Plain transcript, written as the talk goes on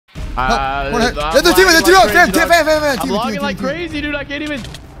The team, I'm logging like crazy, dude. I can't even.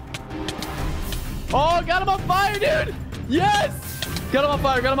 Oh, got him on fire, dude. Yes. Got him on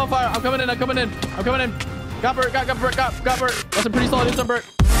fire. Got him on fire. I'm coming in. I'm coming in. I'm coming in. Got Bert. Got Bert. Got Bert. That's a pretty solid instant, Bert.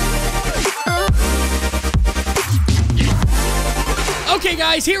 Okay,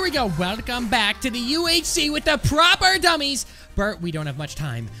 guys, here we go. Welcome back to the UHC with the proper dummies. Bert, we don't have much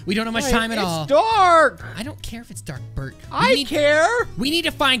time. We don't have much time at all. It's dark. I don't care if it's dark, Bert. I care. We need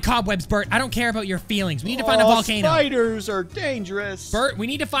to find cobwebs, Bert. I don't care about your feelings. We need to find a volcano. Spiders are dangerous. Bert, we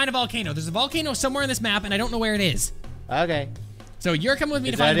need to find a volcano. There's a volcano somewhere on this map, and I don't know where it is. Okay. So you're coming with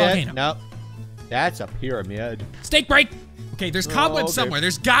me to find a volcano. Nope. That's a pyramid. Stake break. Okay, there's cobwebs somewhere.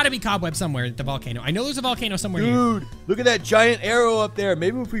 There's got to be cobwebs somewhere at the volcano. I know there's a volcano somewhere here. Dude, look at that giant arrow up there.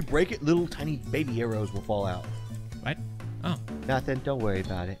 Maybe if we break it, little tiny baby arrows will fall out. What? Oh. Nothing. Don't worry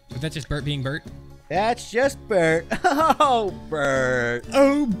about it. Was that just Bert being Bert? That's just Bert. Oh, Bert.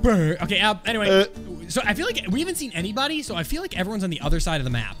 Oh, Bert. Okay, anyway. So I feel like we haven't seen anybody, so I feel like everyone's on the other side of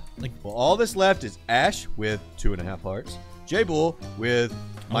the map. Like, well, all that's left is Ash with 2.5 hearts. J-Bull with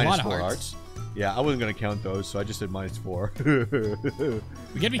 -4 hearts. Yeah, I wasn't going to count those, so I just said -4.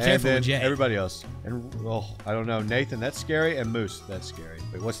 We got to be careful with Jay. Everybody else. And, oh, I don't know. Nathan, that's scary. And Moose, that's scary.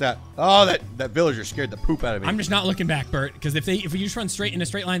 Wait, what's that? Oh, that villager scared the poop out of me. I'm just not looking back, Bert, because if you just run straight in a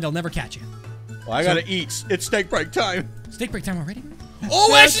straight line, they'll never catch you. Well, I got to eat. It's steak break time. Steak break time already?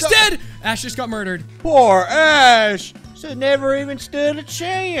 Oh, Ash is dead! Ash just got murdered. Poor Ash. So never even stood a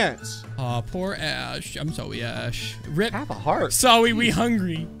chance. Oh, poor Ash. I'm sorry, Ash. Rip. Have a heart. Sorry, we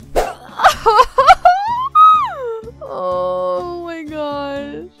hungry. Oh my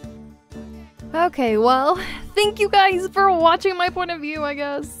gosh. Okay, well, thank you guys for watching my point of view, I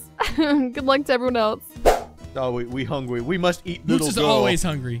guess. Good luck to everyone else. Oh, we hungry. We must eat little Moose is always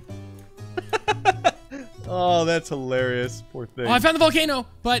hungry. Oh, that's hilarious. Poor thing. Oh, I found the volcano,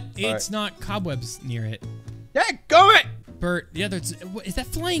 but it's not cobwebs near it. Dadgummit! Bert, the other, is that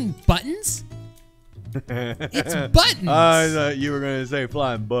flying buttons? It's buttons. I thought you were going to say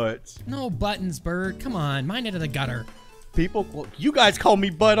flying butts. No buttons, Bert. Come on, mine into the gutter. People, you guys call me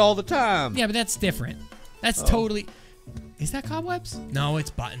butt all the time. Yeah, but that's different. That's totally. Is that cobwebs? No,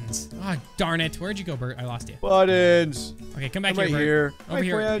 it's buttons. Oh, darn it. Where'd you go, Bert? I lost you. Buttons. Okay, come back right here, Bert. Over My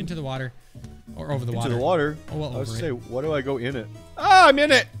here, friend. into the water. Or over the water. Into the water? Oh, well, I was over say, it. what do I go in it? Ah, I'm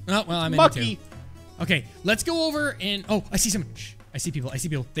in it. Oh, well, I'm Mucky. in it too. Okay, let's go over and... Oh, I see some... Shh. I see people. I see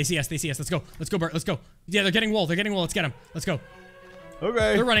people. They see us. They see us. Let's go. Let's go, Bert. Let's go. Yeah, they're getting wool. They're getting wool. Let's get them. Let's go.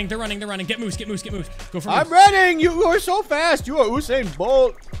 Okay. They're running. They're running. They're running. Get Moose. Get Moose. Get Moose. Go for Moose. I'm running. You are so fast. You are Usain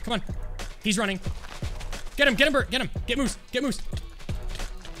Bolt. Come on. He's running. Get him. Get him, Bert. Get him. Get Moose. Get Moose.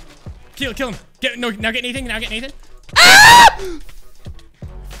 Kill him. Now get Nathan. Now get Nathan. Ah!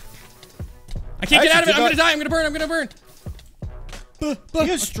 I can't get out of it. I'm gonna die. I'm gonna burn. I'm gonna burn.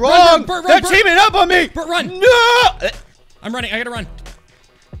 You're strong. Bert, They're teaming up on me. Bert, run. No. I'm running. I gotta run.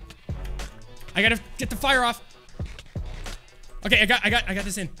 I gotta get the fire off. Okay, I got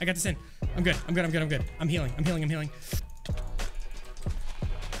this in. I got this in. I'm good. I'm good. I'm healing.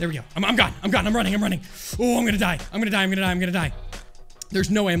 There we go. I'm gone. I'm running. Oh, I'm gonna die.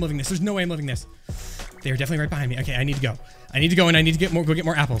 There's no way I'm living this. They're definitely right behind me. Okay, I need to go. And I need to go get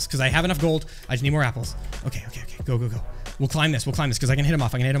more apples because I have enough gold. I just need more apples. Okay. Go. We'll climb this because I can hit them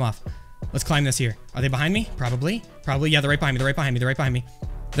off. Let's climb this here. Are they behind me? Probably. Yeah, they're right behind me.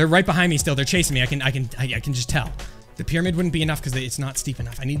 They're right behind me still. They're chasing me. I can just tell. The pyramid wouldn't be enough because it's not steep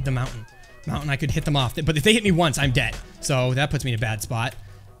enough. I need the mountain. I could hit them off. But if they hit me once, I'm dead. So that puts me in a bad spot.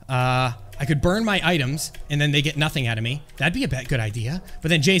 I could burn my items and then they get nothing out of me. That'd be a good idea. But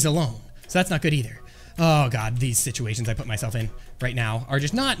then Jay's alone. So that's not good either. Oh God, these situations I put myself in right now are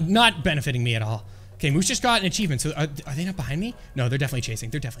just not benefiting me at all. Okay, Moose just got an achievement. So are they not behind me? No, they're definitely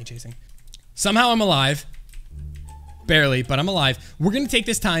chasing. Somehow I'm alive. Barely, but I'm alive. We're gonna take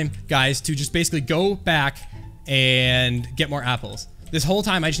this time, guys, to just basically go back and get more apples. This whole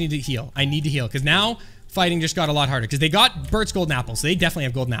time I just need to heal. Because now fighting just got a lot harder. Because they got Bert's golden apples, so they definitely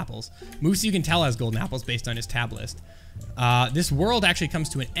have golden apples. Moose, you can tell, has golden apples based on his tab list. This world actually comes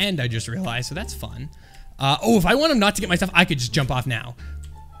to an end, I just realized, so that's fun. Oh, if I want him not to get my stuff, I could just jump off now.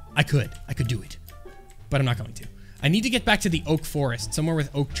 I could do it. But I'm not going to. I need to get back to the oak forest, somewhere with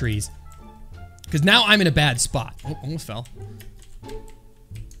oak trees. Because now I'm in a bad spot. Oh, almost fell.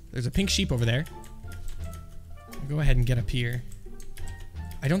 There's a pink sheep over there. I'll go ahead and get up here.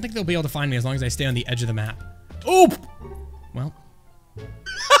 I don't think they'll be able to find me as long as I stay on the edge of the map. Oh! Well.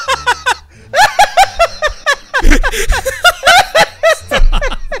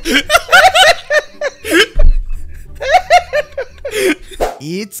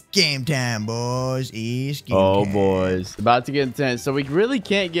 It's game time, boys. It's It's getting Oh, intense. boys. About to get intense. So we really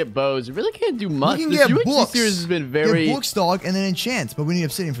can't get bows. We really can't do much. We can This get UHC books. series has been very... Get books, dog, and then enchant. But we need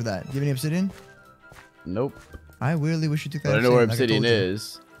obsidian for that. Do you have any obsidian? Nope. I really wish you took that. I don't know where like I obsidian told you.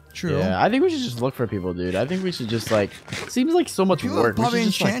 is. True. Yeah, I think we should just look for people, dude. I think we should just, like... Seems like so much People work. are probably We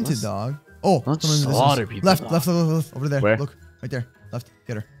should just, like, enchanted, let's- dog. Oh, let's someone's in the slaughter distance. people, Left, dog. left, left, over there. Where? Look, right there. Left.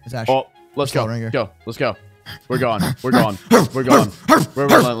 Get her. It's Ash. Oh, let's go. Right here. Go. Let's go. We're going. We're going. We're going. We're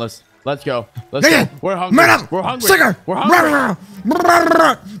relentless. Let's go. Let's go. We're hungry. Man up! We're hungry. Sicker! We're hungry.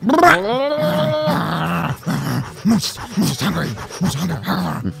 Most hungry. Most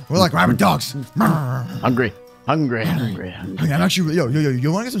hungry. We're like rabid dogs. Hungry. Hungry. Hungry. Hungry. I'm actually, yo,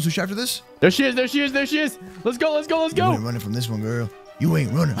 you want to get some sushi after this? There she is. There she is. There she is. Let's go. Let's go. Let's You go. ain't running from this one, girl. You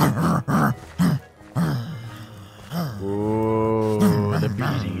ain't running. Ooh, the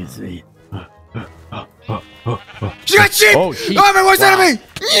beating is me. She got sheep! Oh, sheep. Oh, my worst Wow. enemy!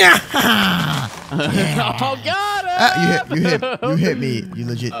 Yeah! Oh, got it. You hit me. You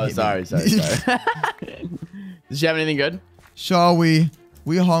legit Oh, hit sorry. me. Sorry. Does she have anything good? Shall we?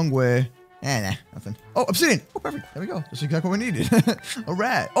 We hungry. Nah, nothing. Oh, obsidian. Oh, perfect. There we go. That's exactly what we needed. A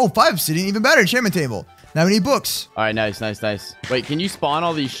rat. Oh, 5 obsidian. Even better. Enchantment table. Now we need books. All right. Nice. Nice. Nice. Wait, can you spawn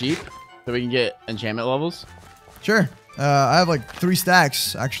all these sheep so we can get enchantment levels? Sure. I have like 3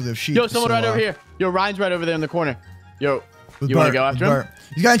 stacks, actually, of sheep. Yo, someone so, right over here. Yo, Ryan's right over there in the corner. Yo, with you want to Bart, go after with him? Bart.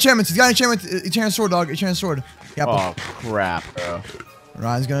 He's got enchantments. He's got enchantment. Enchanted sword, dog. Enchanted sword. Yep. Oh, crap, bro.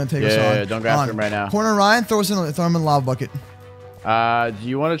 Ryan's gonna take us on. Yeah, don't go Come after on. him right now. Corner Ryan, throw him in the lava bucket. Do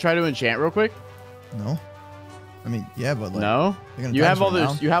you want to try to enchant real quick? No. I mean, yeah, but like. No? they're gonna You have time all us right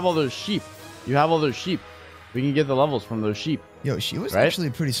those now. you have all those sheep. You have all those sheep. We can get the levels from those sheep. Yo, she was Right? actually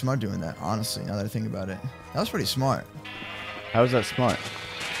pretty smart doing that, honestly, now that I think about it. That was pretty smart. How is that smart?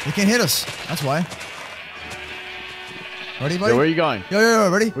 They can't hit us. That's why. Ready, buddy? Yo, where are you going? Yo,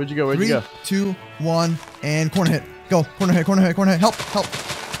 ready? Where'd you go? Where'd you go? 3, 2, 1, and corner hit. Go. Corner hit, corner hit, corner hit. Help. Corner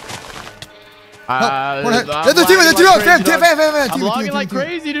They're teaming, they're teaming. Fam. I'm logging like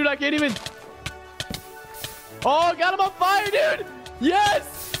crazy, dude. I can't even. Oh, got him on fire, dude.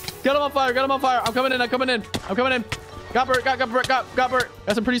 Yes. Got him on fire. Got him on fire. I'm coming in. I'm coming in. I'm coming in. Got Bert. Got Bert.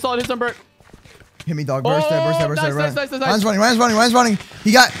 Got some pretty solid hits on Bert. Hit me, dog. Burst there. Nice. Ryan's running.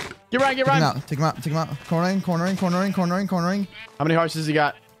 He got. Get Ryan. Take him out. Cornering. How many hearts does he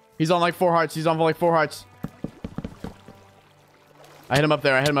got? He's on like 4 hearts. I hit him up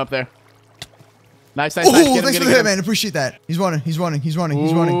there. Nice. Oh, Get him, thanks get for him, the hit, get him. man. Appreciate that. He's running. He's Ooh, he's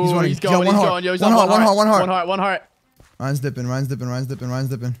got going. one heart. Yo, he's One on heart. One heart. Ryan's dipping.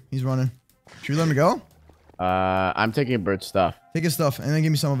 He's running. Should we let him go? I'm taking Bert's stuff. Take his stuff and then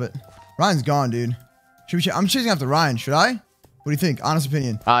give me some of it. Ryan's gone, dude. I'm chasing after Ryan. Should I? What do you think? Honest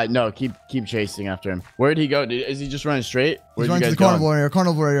opinion. No, keep chasing after him. Where'd he go, dude? Is he just running straight? He's Where'd running you to guys the going?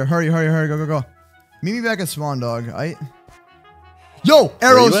 carnival area. Hurry. Go. Meet me back at spawn, dog. Yo,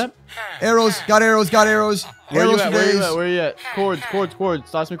 arrows. Got arrows. Where Arrows you for at? days. Where you at? Cords.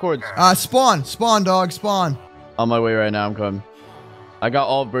 Toss me cords. Spawn, dog. On my way right now. I'm coming. I got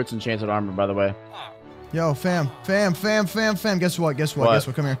all of Bert's enchanted armor, by the way. Yo, fam. Guess what?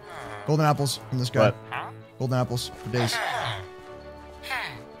 Come here. Golden apples from this guy. What? Golden apples for days.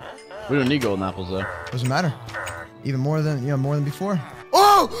 We don't need golden apples, though. Doesn't matter. Even more than before.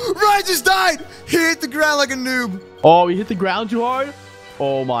 Oh, Ryan just died. He hit the ground like a noob. Oh, he hit the ground too hard?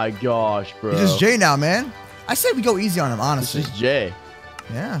 Oh my gosh, bro. He's just Jay now, man. I said we go easy on him, This honestly. is Jay.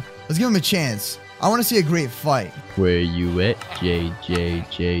 Yeah. Let's give him a chance. I want to see a great fight. Where you at? Jay.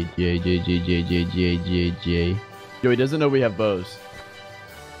 Yo, he doesn't know we have bows.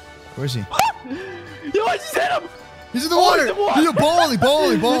 Where is he? Yo, I just hit him! He's in the Oh, water. he's in the water. He's a ball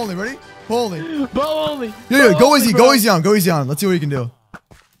only. Ready? Ball only. Bow only. Yeah, Bow go only, easy. bro. Go easy on. Let's see what he can do.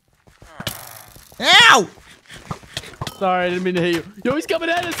 Ow! Sorry, I didn't mean to hit you. Yo, he's coming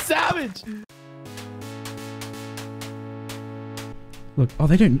at us, savage. Look, oh,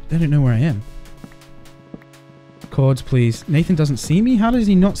 they don't know where I am. Cords, please. Nathan doesn't see me? How does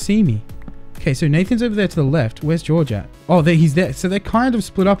he not see me? Okay, so Nathan's over there to the left. Where's George at? Oh, he's there. So they're kind of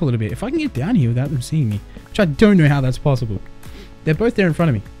split up a little bit. If I can get down here without them seeing me, which I don't know how that's possible. They're both there in front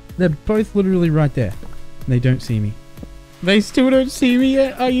of me. They're both literally right there. And they don't see me. They still don't see me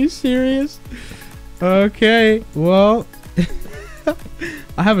yet? Are you serious? Okay, well...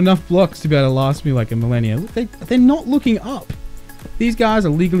 I have enough blocks to be able to last me like a millennia. They're not looking up. These guys are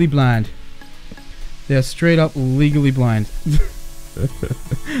legally blind. They're straight up legally blind.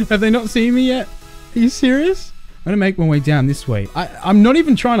 Have they not seen me yet? Are you serious? I'm going to make my way down this way. I'm not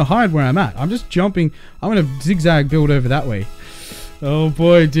even trying to hide where I'm at. I'm just jumping. I'm going to zigzag build over that way. Oh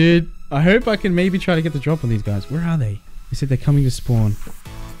boy, dude. I hope I can maybe try to get the drop on these guys. Where are they? They said they're coming to spawn.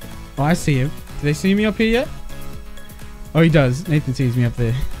 Oh, I see him. Do they see me up here yet? Oh, he does. Nathan sees me up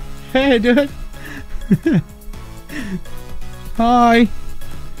there. Hey, dude. Hi.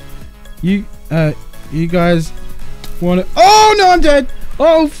 You guys wanna... Oh, no, I'm dead.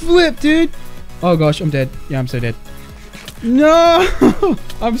 Oh, flip, dude. Oh, gosh, I'm dead. Yeah, I'm so dead. No.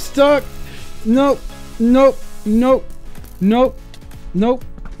 I'm stuck. Nope. Nope. Nope. Nope. Nope.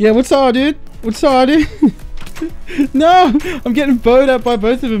 Yeah, what's up, dude? What's up, dude? No, I'm getting bowed at by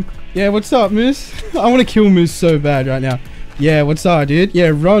both of them. Yeah, what's up, Moose? I want to kill Moose so bad right now. Yeah, what's up, dude? Yeah,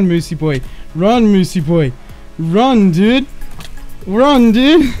 run, Moosey boy. Run, Moosey boy. Run, dude. Run,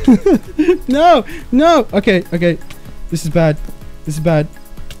 dude. No, no. Okay, okay. This is bad. This is bad.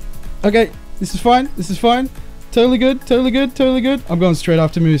 Okay, this is fine. This is fine. Totally good. Totally good. Totally good. I'm going straight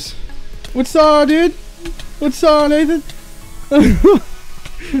after Moose. What's up, dude? What's up, Nathan?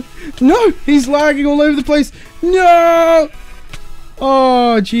 No, he's lagging all over the place. No.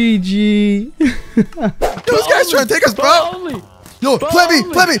 Oh, GG. Those guys trying to take us, bro. Yo, play me.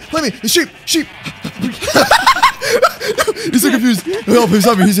 The sheep. He's so confused. Help him,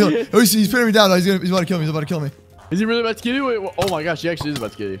 stop me. He's pinning me down. He's about to kill me. He's about to kill me. Is he really about to kill you? Wait, oh my gosh, he actually is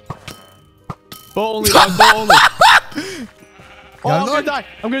about to kill you. Bow only, bow only. Oh, I'm gonna die.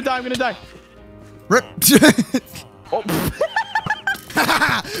 I'm gonna die. Rip. Oh.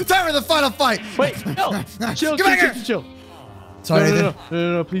 Time for the final fight. Wait, no. Chill. Sorry, no,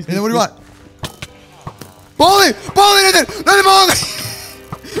 Nathan. No, please. Nathan, what do you want? Bowling, Nathan. Nathan, bowling.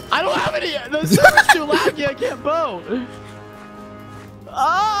 I don't have any. The server's too laggy. I can't bow.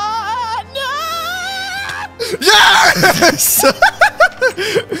 No! Yes!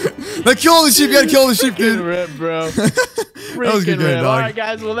 Like, kill all the sheep. You gotta kill all the sheep, dude. Rip, bro. Freaking rip. Alright,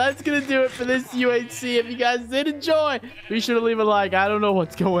 guys. Well, that's gonna do it for this UHC. If you guys did enjoy, be sure to leave a like. I don't know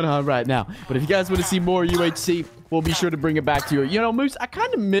what's going on right now, but if you guys want to see more UHC, we'll be sure to bring it back to you. You know, Moose, I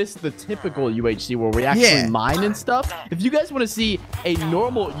kind of miss the typical UHC where we actually mine and stuff. If you guys want to see a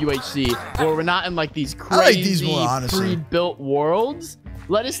normal UHC where we're not in like these crazy pre-built worlds,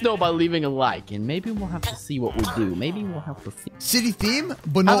 let us know by leaving a like, and maybe we'll have to see what we do. Maybe we'll have to see. City theme,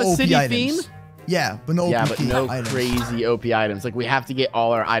 but no OP items. Yeah, but no OP items. Crazy OP items. Like, we have to get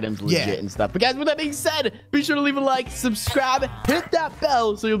all our items legit and stuff. But guys, with that being said, be sure to leave a like, subscribe, hit that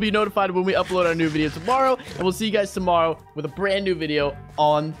bell so you'll be notified when we upload our new video tomorrow. And we'll see you guys tomorrow with a brand new video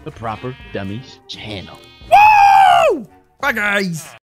on the Proper Dummies channel. Woo! Bye, guys.